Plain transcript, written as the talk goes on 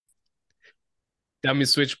Dummy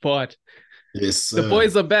switch pod. Yes, The sir.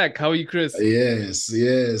 boys are back. How are you, Chris? Yes.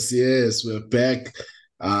 We're back.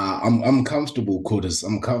 I'm comfortable, Codis.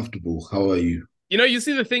 I'm comfortable. How are you? You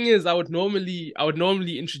see, the thing is, I would normally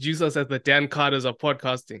introduce us as the Dan Carters of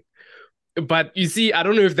podcasting. But you see, I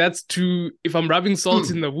don't know if I'm rubbing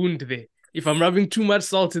salt in the wound there. If I'm rubbing too much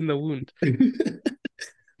salt in the wound.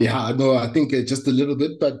 Yeah, no, I think just a little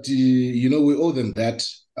bit, but we owe them that.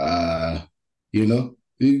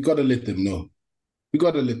 You gotta let them know. You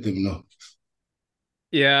gotta let them know.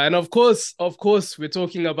 Yeah, and of course, we're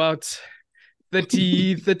talking about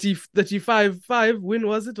 35 win,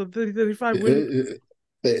 was it? Or 35 win?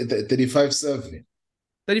 35-7.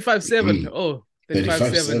 35-7. Mm, Oh,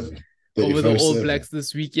 35-7 35-7. over the All 35-7. Blacks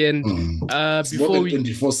this weekend. It's more Before than we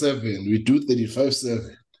 24-7. We do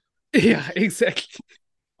 35-7. Yeah, exactly.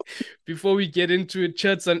 Before we get into it,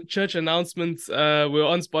 church announcements. We're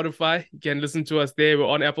on Spotify. You can listen to us there. We're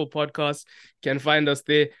on Apple Podcasts. You can find us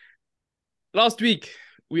there. Last week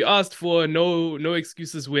we asked for no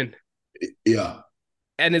excuses win, Yeah,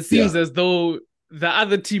 and it seems yeah. as though the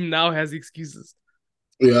other team now has excuses.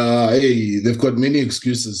 Yeah, hey, they've got many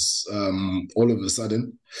excuses all of a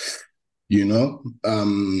sudden, you know,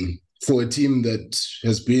 for a team that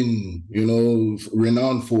has been,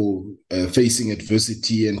 renowned for facing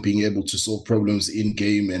adversity and being able to solve problems in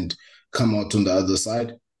game and come out on the other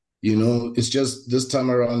side. It's just this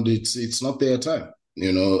time around, it's not their time,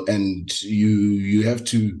 and you have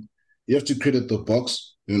to credit the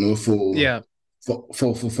box, Yeah,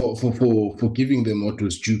 for giving them what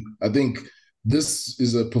was due. I think this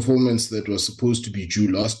is a performance that was supposed to be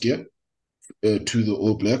due last year to the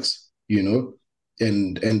All Blacks, and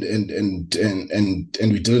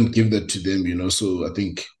we didn't give that to them, So I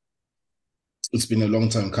think it's been a long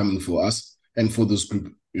time coming for us and for this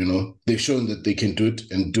group. They've shown that they can do it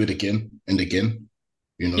and do it again and again.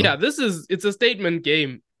 You yeah. know, It's a statement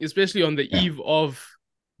game, especially on the yeah, eve of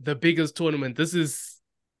the biggest tournament. This is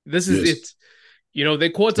it. yes, They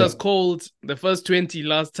caught us yeah, cold the first 20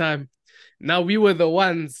 last time. Now we were the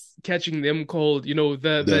ones catching them cold. The the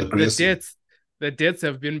the the aggressive, debts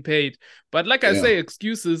have been paid. But like I yeah, say,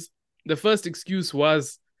 excuses. The first excuse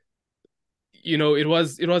was, it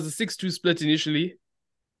was a 6-2 split initially.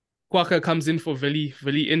 Quaka comes in for Vili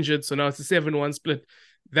injured, so now it's a 7-1 split.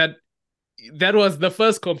 That that was the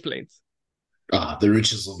first complaint. the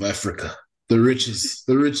riches of Africa, the riches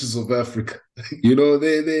of Africa.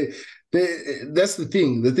 That's the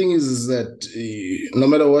thing. The thing is that no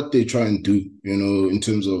matter what they try and do, in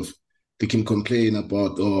terms of they can complain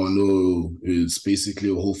about, oh no, it's basically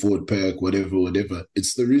a whole forward pack, whatever.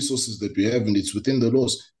 It's the resources that we have, and it's within the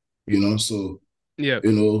laws, So Yeah.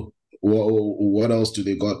 what else do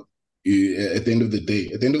they got? At the end of the day,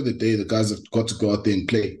 the guys have got to go out there and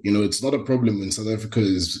play. It's not a problem when South Africa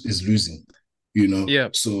is losing. Yeah.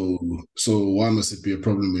 So why must it be a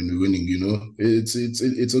problem when we're winning?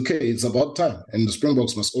 It's okay. It's about time, and the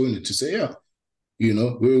Springboks must own it to say, yeah, we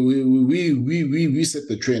set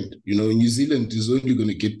the trend. New Zealand is only going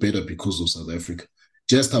to get better because of South Africa,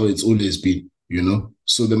 just how it's always been.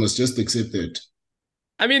 So they must just accept that.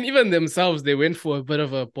 I mean, even themselves, they went for a bit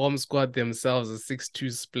of a bomb squad themselves, a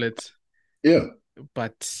 6-2 split. Yeah,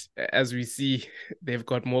 But as we see, they've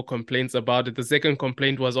got more complaints about it. The second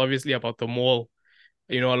complaint was obviously about the Maul.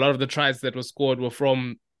 A lot of the tries that were scored were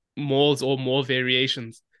from Mauls or Maul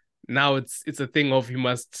variations. Now it's a thing of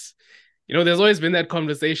there's always been that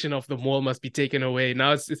conversation of the Maul must be taken away.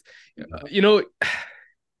 Now it's you know,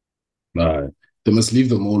 uh, they must leave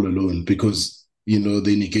them all alone because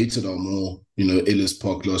they negated our Maul. Ellis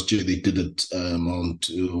Park last year they did it. Mount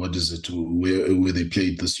what is it? Where they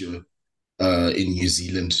played this year. In New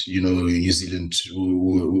Zealand. New Zealand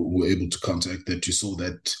were able to counteract that. You saw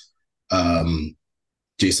that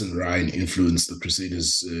Jason Ryan influenced the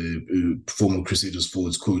Crusaders, former Crusaders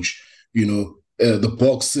forwards coach. The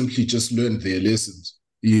Boks simply just learned their lessons.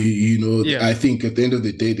 yeah, I think at the end of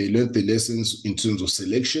the day, they learned their lessons in terms of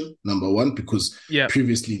selection, number one, because yeah.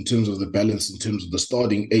 previously, in terms of the balance, in terms of the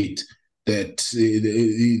starting eight, that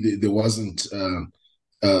there wasn't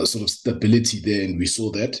sort of stability there, and we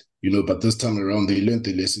saw that. But this time around, they learned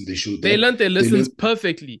their lesson. They showed They that learned their they lessons learned.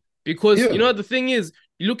 perfectly because Yeah, the thing is,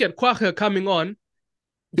 you look at Quacher coming on.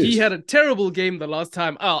 He yes, had a terrible game the last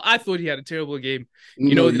time. Oh, I thought he had a terrible game.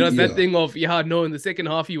 no, There was that yeah, thing of, yeah, no, in the second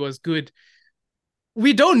half he was good.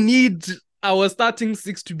 We don't need our starting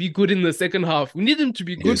six to be good in the second half. We need him to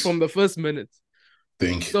be good from yes. the first minute.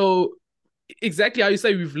 Thank you. So exactly how you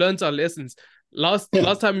say, we've learned our lessons. Last Yeah,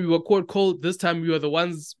 last time we were caught cold. This time we were the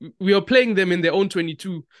ones, we were playing them in their own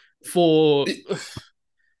 22 for the,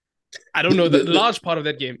 I don't know, the the, large part of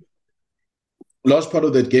that game. large part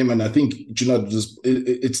of that game, and I think just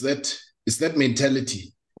it's that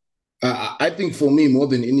mentality. I think for me, more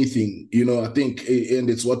than anything, I think, and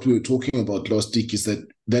it's what we were talking about last week, is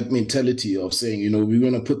that mentality of saying, we're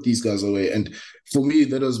going to put these guys away. And for me,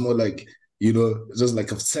 that was more like, just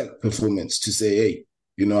like a set performance to say, hey,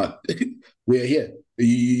 we're here.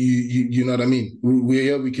 You know what I mean? We're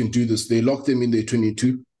here. We can do this. They locked them in their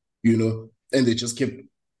 22, and they just kept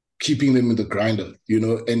keeping them in the grinder,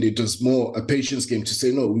 and it was more a patience game to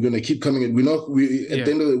say, no, we're going to keep coming in. At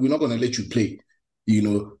the end of it, we're not going to let you play,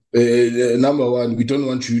 number one, we don't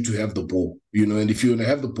want you to have the ball, and if you want to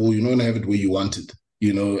have the ball, you don't want to have it where you want it,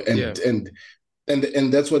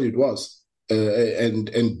 and that's what it was.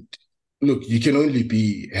 And look, you can only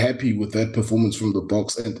be happy with that performance from the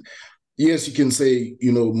Boks. And yes, you can say,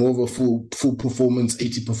 more of a full performance,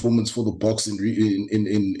 80 performance for the Boks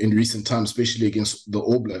in recent times, especially against the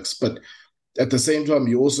All Blacks. But at the same time,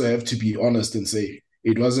 you also have to be honest and say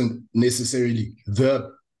it wasn't necessarily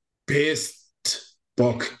the best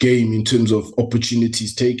Bok game in terms of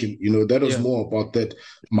opportunities taken. That was more about that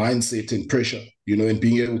mindset and pressure, and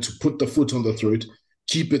being able to put the foot on the throat,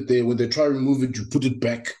 keep it there. When they try to remove it, you put it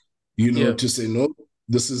back, to say, no,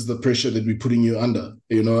 this is the pressure that we're putting you under,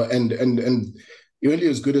 and you're only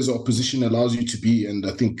as good as opposition allows you to be. And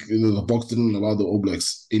I think the Boks didn't allow the All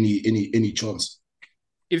Blacks any chance.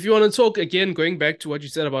 If you want to talk again, going back to what you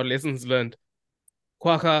said about lessons learned,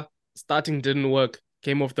 Kwagga starting didn't work,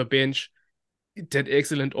 came off the bench, did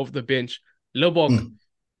excellent off the bench. Lebok,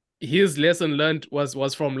 his lesson learned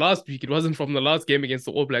was from last week. It wasn't from the last game against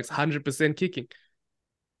the All Blacks. 100% kicking.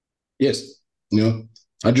 Yes,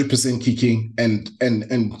 100% kicking, and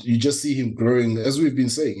you just see him growing, as we've been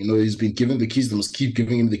saying. He's been given the keys. They must keep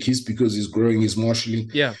giving him the keys because he's growing, he's marshalling.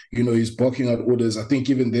 Yeah, he's barking out orders. I think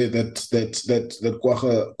even there that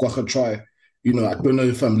Kwagga try. I don't know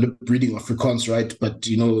if I'm lip reading Afrikaans right, but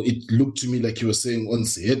it looked to me like he was saying on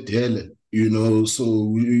so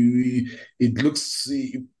it looks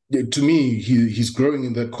to me he's growing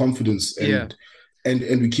in that confidence,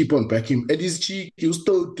 and we keep on backing. And his cheek, you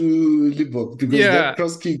still do Liverpool because that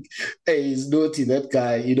cross kick, hey, he's naughty, that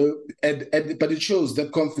guy, and but it shows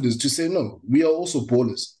that confidence to say, no, we are also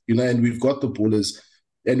ballers, and we've got the ballers,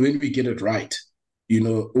 and when we get it right,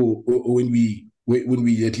 or when we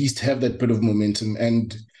at least have that bit of momentum,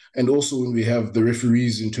 and also when we have the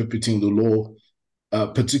referees interpreting the law,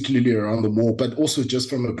 particularly around the Maul, but also just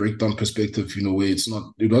from a breakdown perspective, where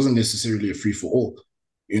it wasn't necessarily a free for all,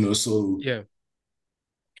 so yeah.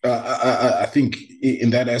 I think in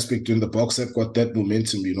that aspect, when the Boks have got that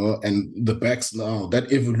momentum, and the backs now,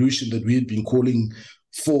 that evolution that we had been calling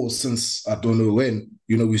for since I don't know when,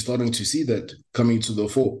 we're starting to see that coming to the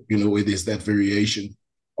fore, where there's that variation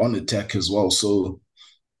on attack as well. So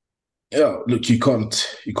yeah, look, you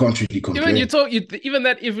can't really complain. Even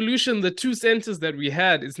that evolution, the two centers that we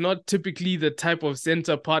had, is not typically the type of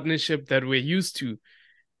center partnership that we're used to.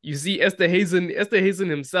 You see, Esterhuizen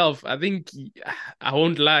himself, I think I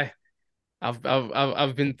won't lie,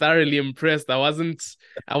 I've been thoroughly impressed. I wasn't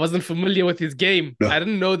familiar with his game. No. I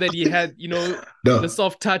didn't know that he had, the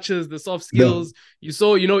soft touches, the soft skills. No. You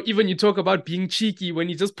saw, even you talk about being cheeky when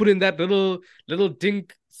he just put in that little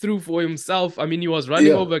dink through for himself. I mean, he was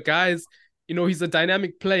running over guys. He's a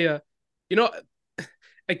dynamic player.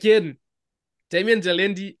 Again, Damian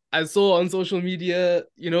Jalendi, I saw on social media,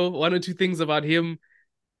 one or two things about him.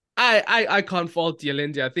 I can't fault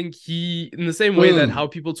Jalendi. I think he, in the same way that how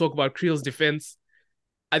people talk about Creel's defense,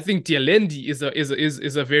 I think Jalendi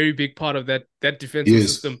is a very big part of that defensive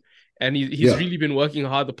system, and he's really been working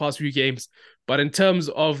hard the past few games. But in terms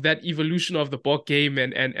of that evolution of the Bok game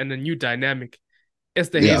and a new dynamic,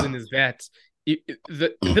 Esterhuizen is that.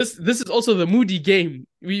 This is also the Moody game.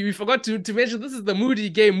 We forgot to mention this is the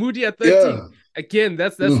Moody game. Moody at 13. Yeah. Again,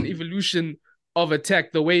 that's an evolution of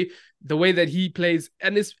attack. The way that he plays,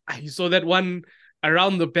 and you saw that one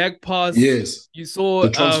around the back pass. Yes, you saw the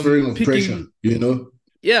transferring of pressure.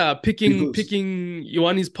 Yeah, picking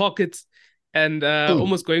Ioani's pockets and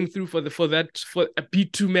almost going through for a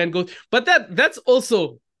B2 man goal. But that's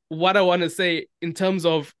also what I want to say in terms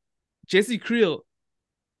of Jesse Creel.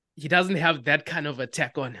 He doesn't have that kind of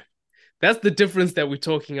attack on him. That's the difference that we're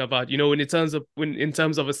talking about. In terms of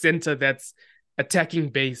a center that's attacking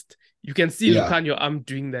based. You can see Lukhanyo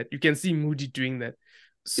doing that. You can see Moody doing that.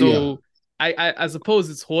 So I suppose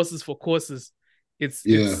it's horses for courses. It's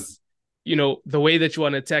the way that you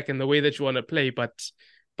want to attack and the way that you want to play.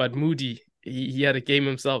 But Moody, he had a game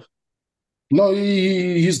himself. No,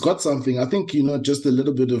 he's got something. I think, just a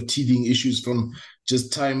little bit of teething issues from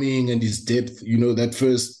just timing and his depth. That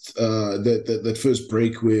first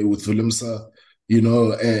break where with Willemsa,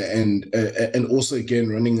 and also again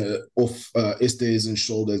running off Estes and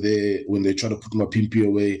shoulder there when they try to put Mapimpi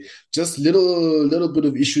away. Just little bit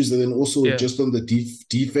of issues, and then also Yeah. just on the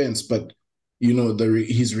defense. But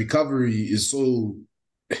his recovery is so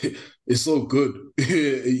is so good.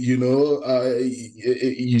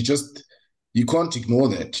 You can't ignore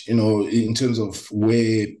that. In terms of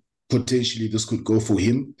where potentially this could go for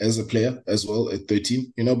him as a player as well at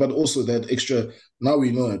 13, but also that extra, now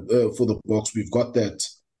we know for the Boks, we've got that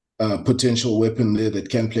potential weapon there that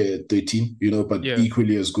can play at 13, but Yeah.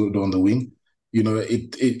 equally as good on the wing.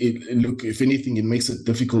 Look, if anything, it makes it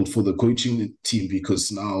difficult for the coaching team because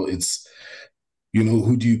now it's,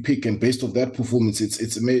 who do you pick? And based off that performance, it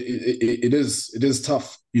is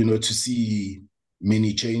tough, to see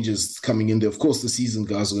many changes coming in there. Of course, the season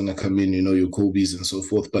guys are going to come in, your Kobe's and so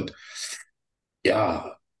forth. But yeah,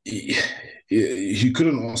 you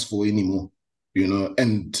couldn't ask for any more,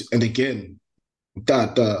 And again,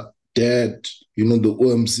 dad, the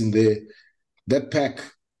worms in there, that pack.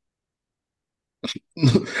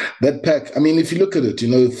 That pack. I mean, if you look at it,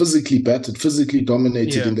 physically battered, physically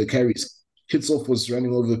dominated Yeah. in the carries. Hitsoff was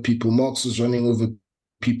running over people. Marks was running over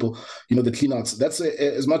people. The cleanouts. That's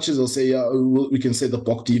as much as I'll say, yeah, we can say the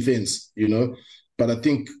Bok defense, But I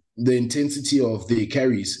think the intensity of the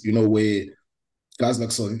carries, where guys like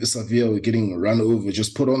Savia were getting run over,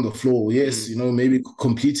 just put on the floor. Yes, maybe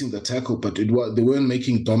completing the tackle, but they weren't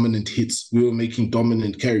making dominant hits. We were making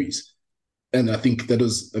dominant carries, and I think that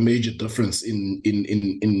was a major difference in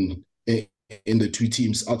the two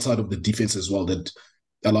teams outside of the defense as well, that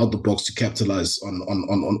allowed the Boks to capitalize on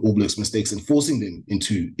All Blacks mistakes and forcing them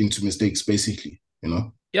into mistakes, basically.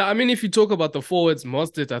 Yeah, I mean, if you talk about the forwards,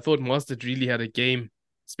 Mostert, I thought Mostert really had a game,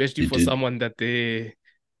 especially It for did. someone that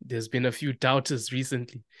there's been a few doubters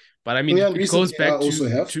recently. But I mean, Yeah, it goes recently I back also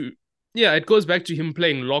have. to yeah, it goes back to him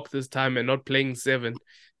playing lock this time and not playing seven.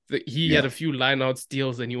 He had Yeah. a few line out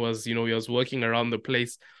steals and he was working around the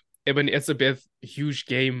place. Eben Etzebeth, huge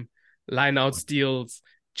game, line out steals,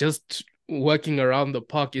 just working around the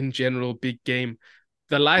park in general, big game.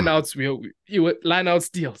 The line Mm, outs were line out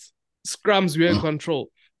steals, scrums we were in mm, control.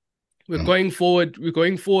 We're mm. going forward. We're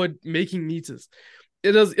going forward, making meters.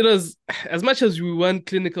 It was as much as we weren't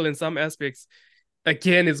clinical in some aspects.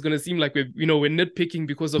 Again, it's gonna seem like we're nitpicking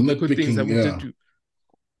because of the good things that Nitpicking, we did yeah. do.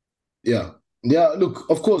 Yeah. Yeah, look,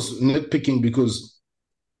 of course, nitpicking because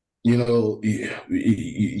you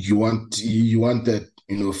want that,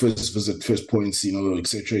 first visit, first points, et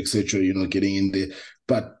cetera, getting in there.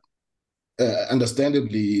 But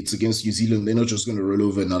understandably, it's against New Zealand. They're not just going to roll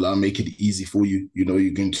over and allow make it easy for you. You're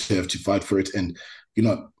going to have to fight for it. And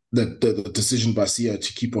the decision by Sia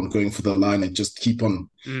to keep on going for the line and just keeping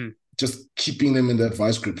them in that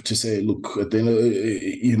vice grip to say, look, at the end,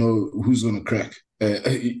 who's going to crack?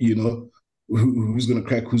 Who's going to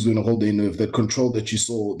crack? Who's going to hold their nerve? That control that you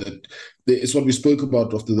saw, it's what we spoke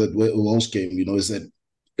about after that Welsh game. Is that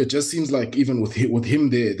it just seems like even with him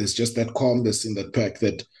there, there's just that calmness in that pack,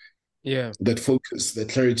 Yeah, that focus, that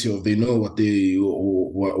clarity of they know what they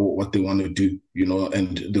want to do,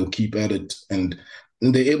 and they'll keep at it, and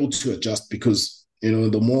they're able to adjust because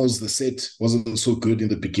the Mauls, the set wasn't so good in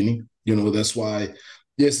the beginning. That's why,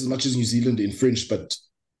 yes, as much as New Zealand infringed, but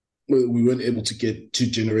we weren't able to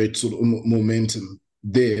generate sort of momentum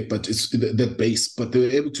there. But it's that base, but they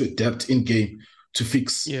were able to adapt in game to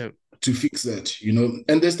fix yeah. that,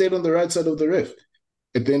 and they stayed on the right side of the ref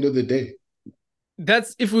at the end of the day.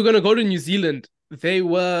 That's if we're gonna go to New Zealand. They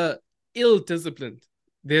were ill disciplined.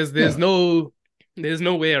 There's there's Yeah. no there's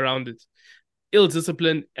no way around it. Ill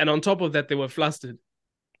disciplined, and on top of that, they were flustered.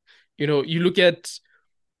 You look at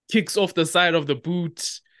kicks off the side of the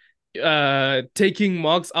boot, taking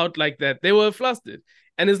marks out like that. They were flustered,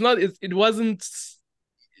 and it wasn't.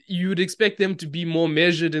 You'd expect them to be more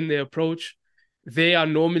measured in their approach. They are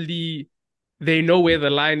normally they know where the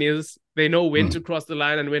line is. They know when to Mm. cross the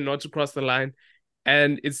line and when not to cross the line,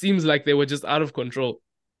 and it seems like they were just out of control.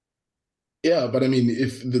 Yeah, but I mean,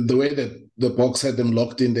 if the way that the Boks had them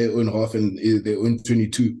locked in their own half and their own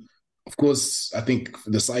 22, of course, I think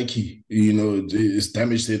the psyche, is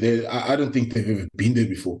damaged there. I don't think they've ever been there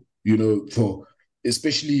before, for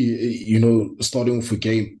especially, starting off a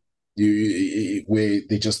game where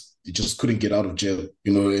they just couldn't get out of jail,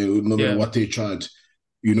 no matter Yeah, what they tried, at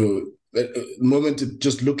the moment it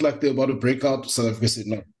just looked like they're about to break out. South Africa said,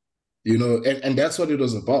 no, and that's what it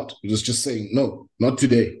was about. It was just saying, no, not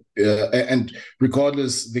today. And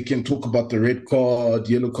regardless, they can talk about the red card,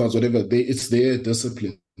 yellow cards, whatever. It's their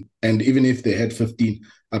discipline. And even if they had 15,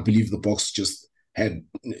 I believe the Boks just had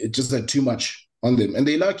too much. on them, and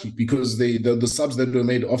they're lucky because the subs that were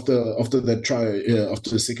made after that try after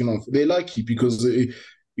the second half, they're lucky because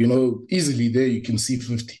easily there you can see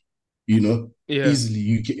 50, Yeah. easily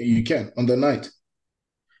you can on the night.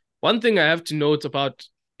 One thing I have to note about,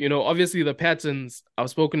 obviously the patterns, I've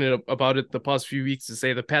spoken about it the past few weeks to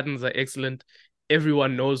say the patterns are excellent.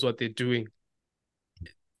 Everyone knows what they're doing.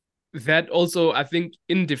 That also, I think,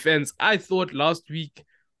 in defense, I thought last week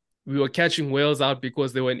we were catching Wales out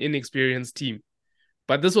because they were an inexperienced team.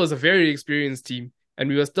 But this was a very experienced team, and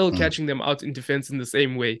we were still Mm, catching them out in defense in the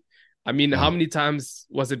same way. I mean, how mm. many times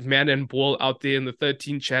was it man and ball out there in the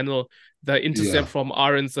 13 channel, the intercept Yeah, from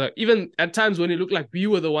Aronsa, even at times when it looked like we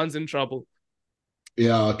were the ones in trouble.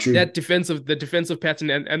 yeah, true. The defensive pattern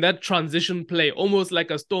and that transition play, almost like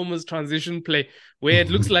a Stormers transition play, where it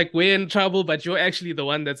looks like we're in trouble, but you're actually the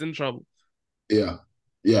one that's in trouble. Yeah,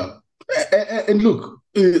 yeah. And look,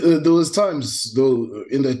 there was times though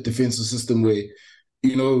in that defensive system where,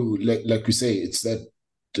 like we say, it's that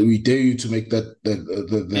we dare you to make that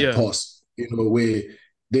Yeah. pass, where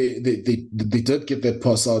they did get that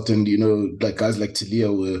pass out, and like guys like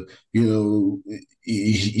Talia were,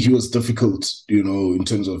 he was difficult, in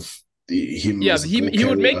terms of him Yeah, as a ball he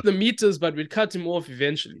would make carrier. the meters, but we'd cut him off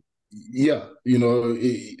eventually. Yeah,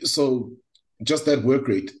 so just that work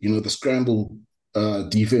rate, the scramble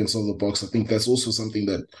defense of the box, I think that's also something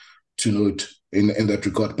that to note in that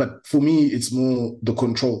regard. But for me, it's more the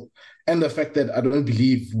control and the fact that I don't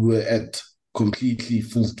believe we're at completely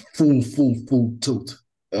full tilt.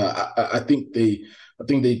 I think they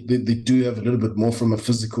do have a little bit more from a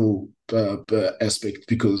physical aspect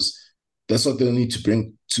because that's what they'll need to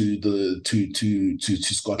bring to the to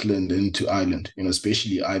Scotland and to Ireland,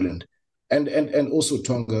 especially Ireland, and also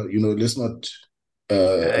Tonga. Let's not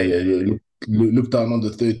Aye, aye, aye. look down on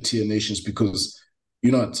the third tier nations because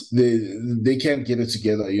they can't get it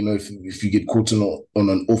together. If you get caught on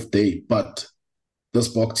an off day, but this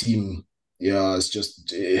Bok team, yeah, it's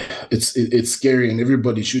just it's scary, and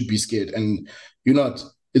everybody should be scared. And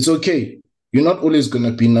it's okay. You're not always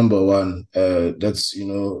gonna be number one. That's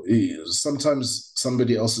sometimes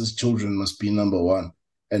somebody else's children must be number one,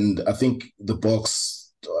 and I think the Boks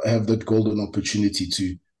have that golden opportunity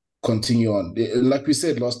to continue on. Like we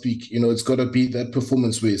said last week, it's got to be that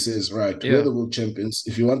performance where it says, right, we're Yeah. the world champions.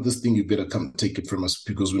 If you want this thing, you better come take it from us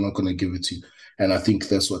because we're not going to give it to you. And I think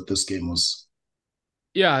that's what this game was.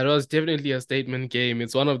 Yeah, it was definitely a statement game.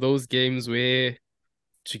 It's one of those games where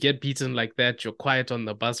to get beaten like that, you're quiet on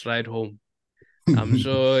the bus ride home. I'm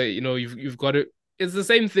sure, you've got to. It's the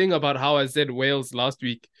same thing about how I said Wales last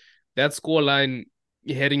week. That scoreline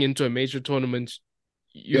heading into a major tournament,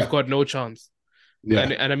 you've Yeah, got no chance.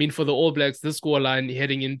 And yeah. and I mean for the All Blacks, this scoreline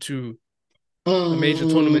heading into a major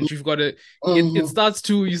Mm, tournament, you've got to it mm, starts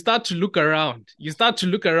to you start to look around. You start to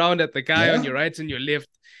look around at the guy on yeah, your right and your left.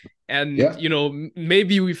 And yeah.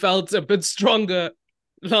 maybe we felt a bit stronger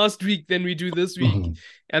last week than we do this week. Mhm.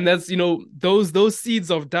 And that's those seeds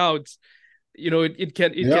of doubt, it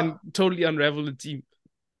can Yeah, totally unravel a team.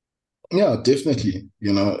 yeah, definitely.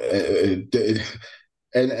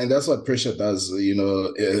 And that's what pressure does, at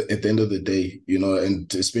the end of the day,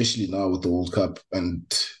 and especially now with the World Cup. And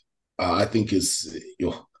I think it's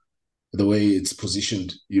the way it's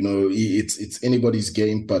positioned. It's anybody's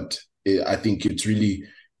game, but I think it's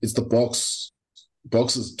the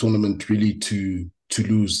boxers tournament really to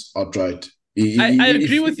lose outright. I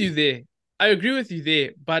agree If, with you there. I agree with you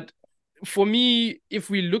there. But for me, if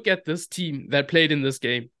we look at this team that played in this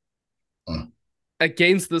game uh,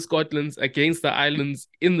 against the Scotlands, against the Islands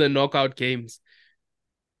in the knockout games,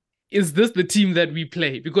 is this the team that we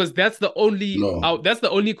play? Because no, that's the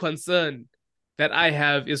only concern that I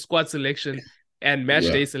have is squad selection and match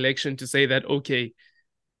yeah, day selection to say that okay,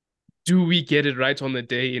 do we get it right on the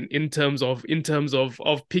day in terms of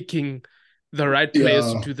picking the right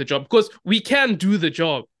players to yeah, do the job? Because we can do the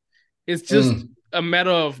job. It's just mm, a matter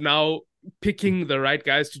of now picking the right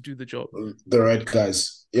guys to do the job. the right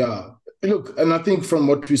guys. Yeah, look, and I think from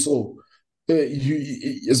what we saw,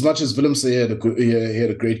 as much as Willem say he had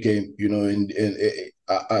a great game, and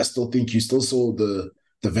I still think you still saw the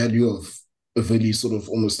value of really sort of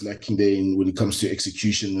almost lacking there when it comes to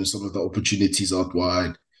execution and some of the opportunities out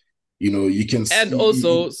wide. You can And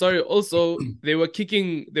also, sorry, also they were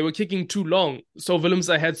kicking too long. So Willems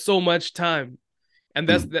had so much time. And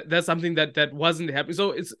that's something that wasn't happening.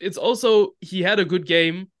 So it's also he had a good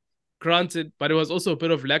game, granted, but it was also a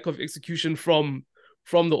bit of lack of execution from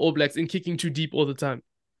the All Blacks in kicking too deep all the time.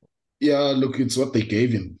 yeah, look, it's what they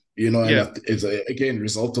gave him. And Yeah, it's again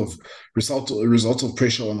result of pressure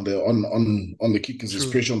on the kickers. There's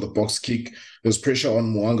true. pressure on the box kick. There's pressure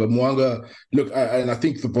on Mwanga. Mwanga, look, and I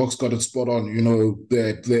think the box got it spot on.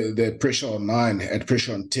 The pressure on 9, had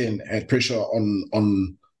pressure on 10, had pressure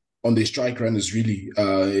on their strike runners really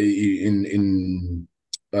in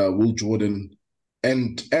Will Jordan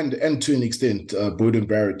and to an extent Bowden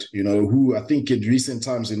Barrett, who I think in recent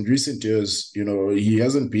years, he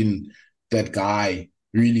hasn't been that guy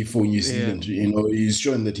really for New Yeah. Zealand. He's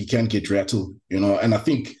shown that he can get rattled, and I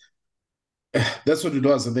think that's what it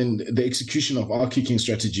was. And then the execution of our kicking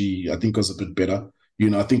strategy, I think, was a bit better.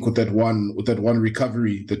 I think with that one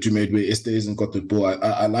recovery that you made where Esther hasn't got the ball,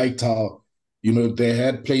 I liked how, they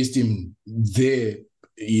had placed him there,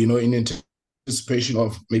 in anticipation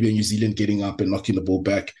of maybe New Zealand getting up and knocking the ball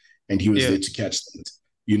back, and he was Yeah. there to catch that.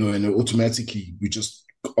 And automatically we just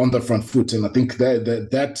on the front foot, and I think that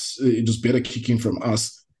it was better kicking from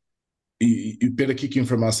us. Better kicking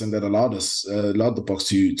from us, and that allowed the Boks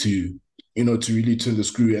to really turn the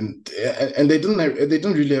screw, and they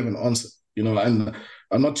didn't really have an answer, and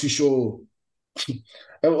I'm not too sure.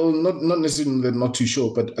 Well, not necessarily that not too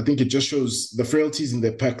sure, but I think it just shows the frailties in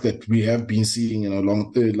their pack that we have been seeing in a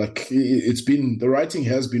long. It's been, the writing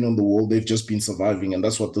has been on the wall. They've just been surviving, and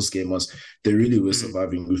that's what this game was. They really were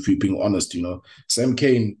surviving. If we're being honest, Sam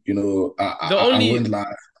Kane, The I won't only lie.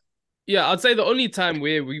 Yeah, I'd say the only time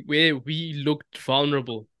where we looked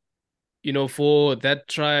vulnerable, for that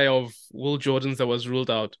try of Will Jordan's that was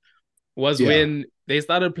ruled out, was Yeah. when they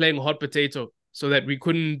started playing hot potato so that we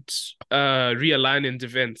couldn't realign in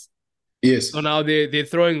defense. Yes. So now they're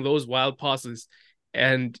throwing those wild passes.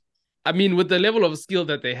 And I mean, with the level of skill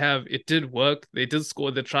that they have, it did work. They did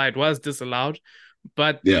score the try. It was disallowed.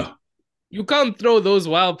 But Yeah. you can't throw those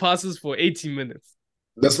wild passes for 80 minutes.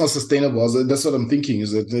 That's not sustainable. That's what I'm thinking.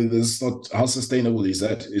 Is that that's not, how sustainable is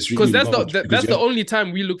that? It's Because really not, because that's you the have, only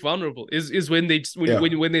time we look vulnerable is when they yeah.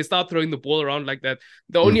 when they start throwing the ball around like that.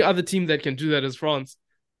 The only Mm. other team that can do that is France.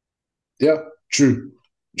 Yeah, true,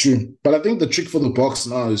 true. But I think the trick for the Boks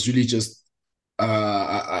now is really just,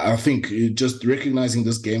 I think just recognizing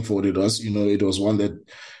this game for what it was. It was one that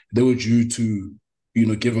they were due to,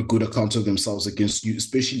 give a good account of themselves against you,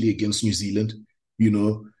 especially against New Zealand. You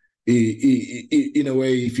know, in a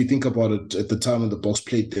way, if you think about it, at the time when the Boks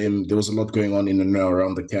played them, there was a lot going on in and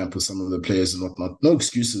around the camp with some of the players and whatnot. No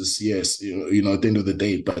excuses, yes, at the end of the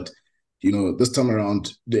day, but this time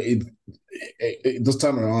around,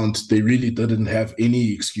 they really didn't have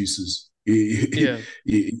any excuses. Yeah.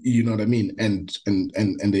 You know what I mean? And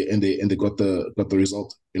they got the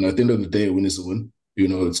result. At the end of the day, a win is a win.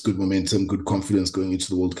 It's good momentum, good confidence going into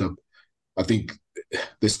the World Cup. I think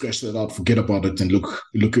they scratch that out, forget about it, and look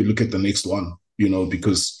at the next one.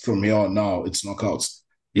 Because from here on now, it's knockouts.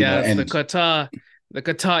 Yeah, it's And the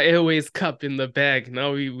Qatar Airways Cup in the bag.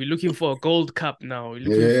 Now we're looking for a gold cup now. We're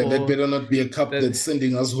looking yeah, that for better not be a cup that. that's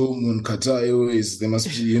sending us home on Qatar Airways. They must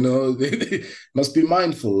be, they must be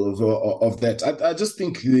mindful of that. I just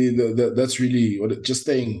think that's really just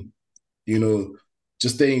staying, you know,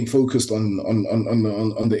 just staying focused on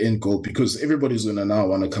the end goal, because everybody's gonna now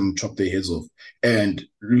want to come chop their heads off. And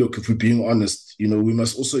look, if we're being honest, we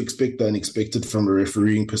must also expect the unexpected from a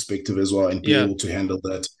refereeing perspective as well, and be Yeah. able to handle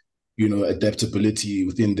that. Adaptability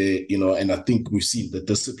within there, and I think we've seen that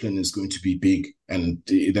discipline is going to be big, and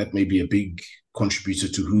that may be a big contributor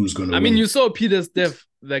to who's going to I mean, win. you saw Peter's death.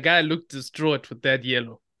 The guy looked distraught with that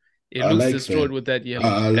yellow. It I looks like distraught that. with that yellow.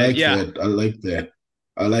 I like Yeah. that. I like that.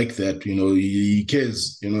 I like that. He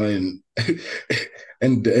cares. And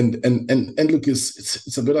and look,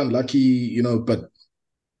 it's a bit unlucky, but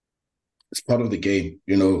it's part of the game.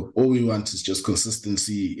 All we want is just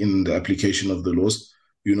consistency in the application of the laws.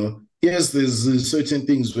 Yes, there's certain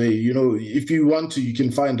things where, if you want to, you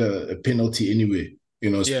can find a penalty anywhere,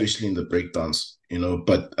 Yeah. especially in the breakdowns,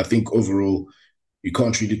 but I think overall, you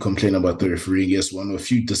can't really complain about the refereeing. Yes, one or a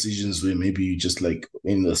few decisions where maybe you just like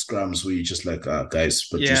in the scrums where you just like, guys,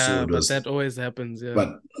 but you saw Yeah, it but was, that always happens. Yeah.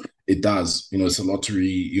 but it does, it's a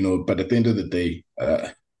lottery, but at the end of the day,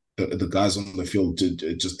 the guys on the field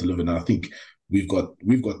did just deliver. And I think we've got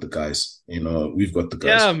the guys, we've got the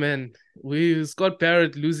Yeah, guys. man. We Scott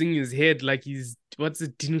Barrett losing his head like he's what's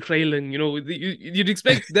it, Dean Kralen. You'd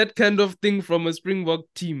expect that kind of thing from a Springbok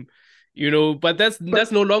team, but that's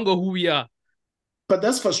But no longer who we are. but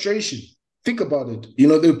that's frustration. Think about it.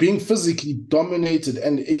 They're being physically dominated,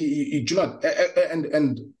 and you do not,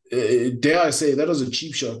 and dare I say that was a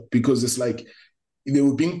cheap shot, because it's like they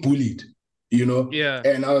were being bullied, Yeah.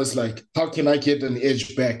 and I was like, how can I get an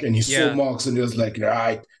edge back? And he saw Yeah. Marks, and he was like,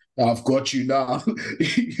 right, I've got you now.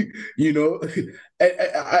 you know,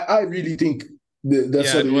 I really think.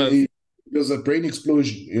 That's Yeah, what it was. it was a brain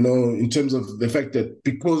explosion, in terms of the fact that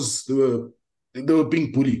because they were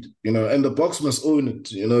being bullied, and the box must own it.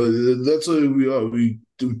 That's why we are. We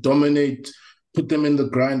do dominate, put them in the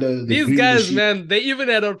grinder, the These green guys, machine. man, they even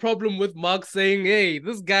had a problem with Mark saying, "Hey,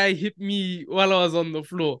 this guy hit me while I was on the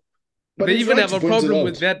floor." But They he's even right have to a point it problem out.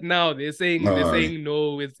 with that now. They're Uh, saying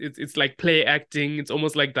no, it's like play acting. It's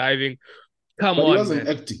almost like diving. Come but he on, wasn't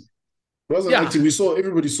man. acting. He wasn't Yeah, acting. We saw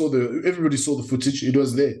everybody saw the footage. It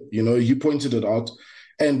was there. He pointed it out.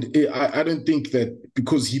 And I don't think that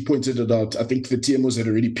because he pointed it out, I think the TMOs had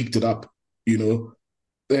already picked it up, you know.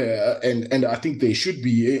 And I think they should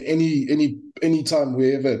be any time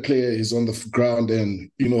wherever a player is on the ground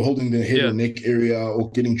and holding their head or yeah, neck area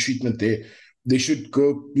or getting treatment there, they should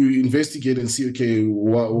go investigate and see, okay,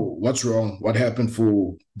 what's wrong, what happened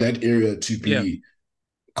for that area to yeah. be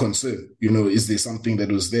concerned. Is there something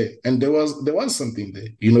that was there? And there was something there,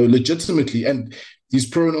 legitimately, and he's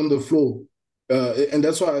prone on the floor, and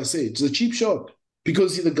that's why I say it's a cheap shot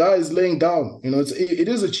because the guy is laying down. It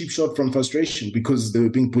is a cheap shot from frustration because they were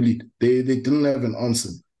being bullied. They didn't have an answer.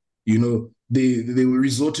 They were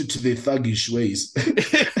resorted to their thuggish ways.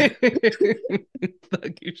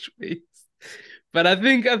 Thuggish ways. But I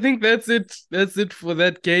think that's it. That's it for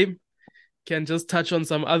that game. Can just touch on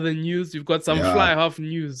some other news. We've got some fly Yeah, half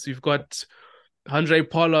news. We've got Andre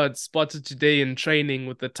Pollard spotted today in training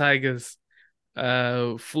with the Tigers.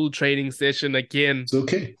 Full training session again. it's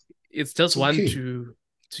okay. It's just It's one okay. to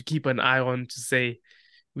keep an eye on, to say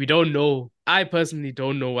we don't know. I personally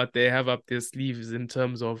don't know what they have up their sleeves in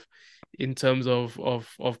terms of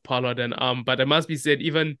Pollard and But it must be said,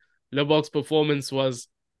 even Lebok's performance was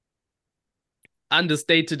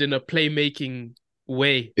understated in a playmaking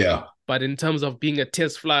way. Yeah, But in terms of being a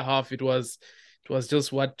test fly half, it was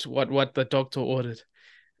just what the doctor ordered.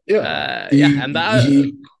 yeah. Yeah, He and he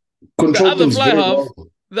the controlled other things fly very half, well.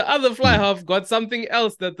 the other fly Hmm. half got something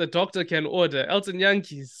else that the doctor can order. Elton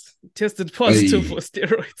Jantjies tested positive for Hey,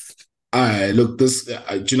 steroids. I look this.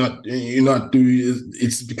 Do not do.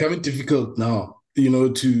 It's becoming difficult now.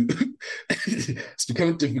 To it's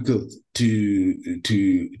becoming difficult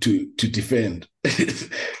to defend.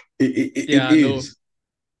 It Yeah, no, is.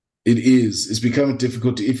 It is. It's becoming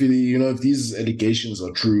difficult if these allegations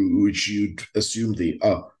are true, which you'd assume they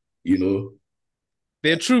are. You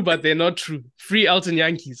they're true, but they're not true. Free Elton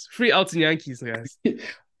Yankees, free Elton Yankees, guys. They're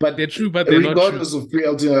but true, but they're not true. regardless of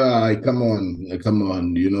reality, come on.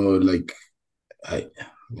 Like I,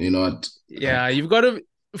 what? Yeah, you've got to.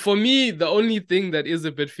 For me, the only thing that is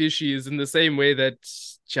a bit fishy is in the same way that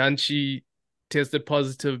Janchi tested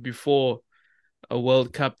positive before a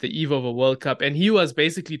World Cup, the eve of a World Cup, and he was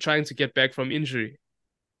basically trying to get back from injury.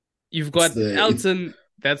 You've It's got the it's Elton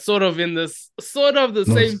that's sort of in this sort of the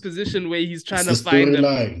no, same position where he's it's trying the to find a.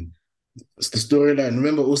 storyline. It's the storyline.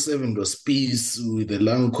 Remember, '07 was peace with the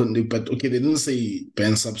lung condition, but okay, they didn't say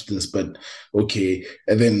banned substance, but okay,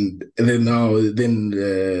 and then now then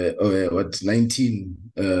what 19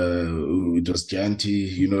 it was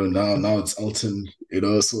Janti, now it's Elton,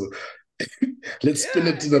 so let's spin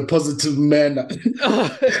it in a positive manner.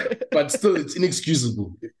 But still, it's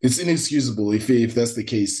inexcusable. It's inexcusable if that's the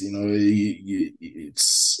case.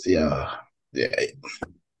 It's yeah.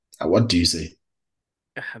 What do you say?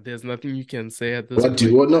 There's nothing you can say at this What do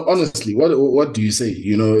you? point. Well, no, honestly, what do you say?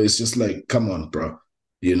 It's just like, come on, bro.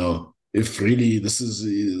 If really this is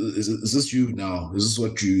this you now? Is this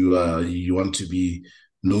what you want to be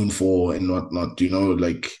known for and whatnot?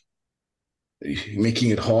 Like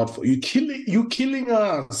making it hard for you killing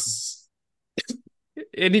us.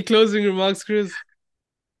 Any closing remarks, Chris?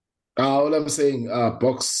 All I'm saying,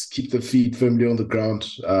 box, keep the feet firmly on the ground.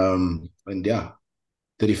 And yeah,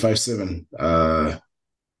 35-7.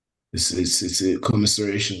 It's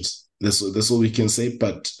commiserations. That's all we can say.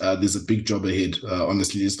 But there's a big job ahead.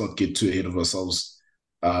 Honestly, let's not get too ahead of ourselves.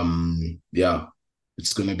 Yeah,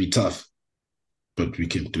 it's gonna be tough, but we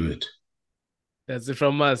can do it. That's it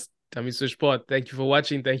from us. Tamiso Sport. Thank you for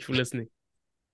watching. Thank you for listening.